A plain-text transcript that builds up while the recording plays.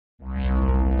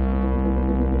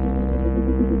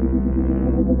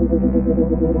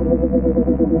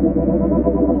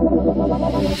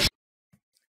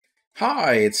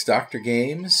Hi, it's Dr.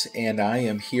 Games, and I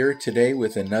am here today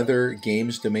with another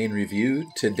Games Domain review.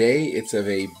 Today it's of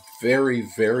a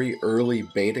very early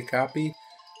beta copy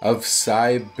of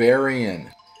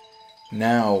Cybarian.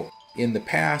 Now, in the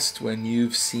past, when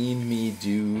you've seen me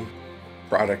do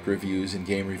product reviews and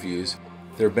game reviews,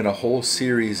 there have been a whole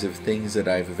series of things that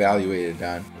I've evaluated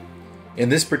on. In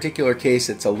this particular case,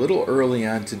 it's a little early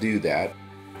on to do that.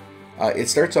 It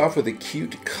starts off with a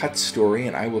cute cut story,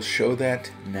 and I will show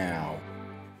that now.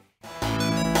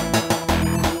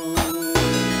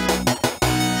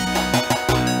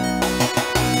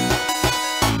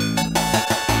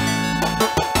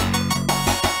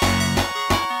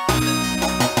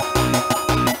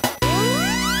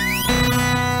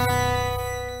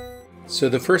 So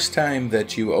the first time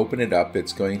that you open it up,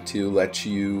 it's going to let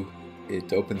you,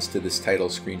 it opens to this title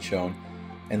screen shown.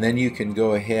 And then you can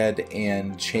go ahead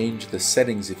and change the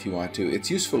settings if you want to. It's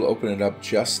useful to open it up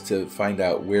just to find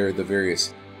out where the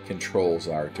various controls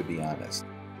are, to be honest.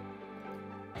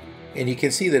 And you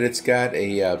can see that it's got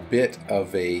a bit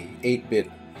of a 8-bit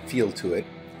feel to it.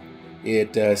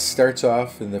 It starts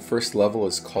off, and the first level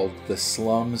is called the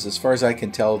Slums. As far as I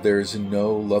can tell, there's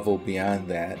no level beyond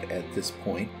that at this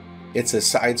point. It's a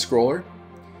side-scroller,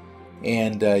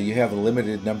 and you have a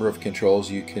limited number of controls.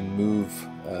 You can move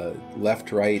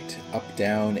left, right, up,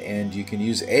 down, and you can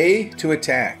use A to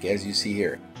attack, as you see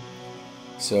here.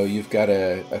 So you've got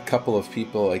a couple of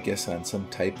people, I guess, on some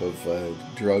type of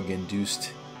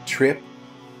drug-induced trip,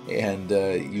 and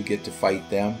you get to fight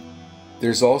them.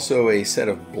 There's also a set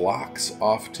of blocks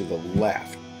off to the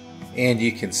left, and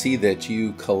you can see that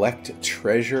you collect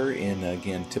treasure in,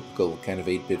 again, typical kind of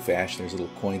 8-bit fashion. There's little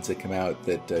coins that come out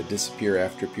that disappear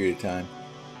after a period of time,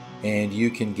 and you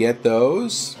can get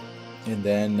those. And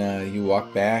then you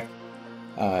walk back.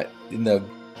 A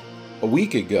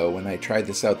week ago, when I tried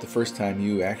this out the first time,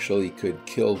 you actually could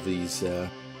kill these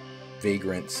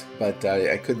vagrants, but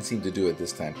I couldn't seem to do it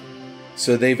this time.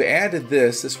 So they've added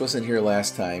this. This wasn't here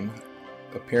last time,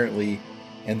 apparently.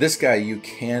 And this guy you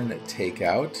can take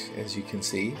out, as you can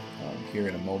see here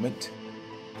in a moment.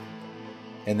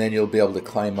 And then you'll be able to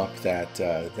climb up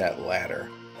that ladder.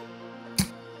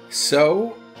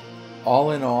 So,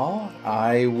 all in all,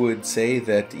 I would say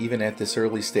that even at this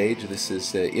early stage, this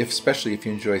is, especially if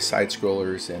you enjoy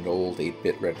side-scrollers and old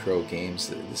 8-bit retro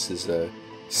games, this is a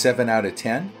 7 out of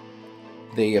 10.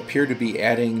 They appear to be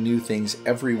adding new things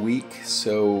every week,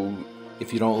 so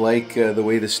if you don't like the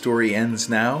way the story ends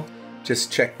now,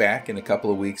 just check back in a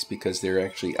couple of weeks because they're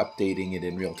actually updating it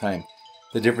in real time.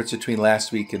 The difference between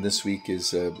last week and this week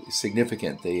is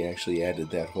significant. They actually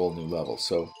added that whole new level.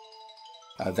 So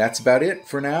that's about it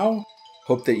for now.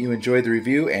 Hope that you enjoyed the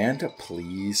review, and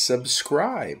please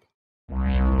subscribe.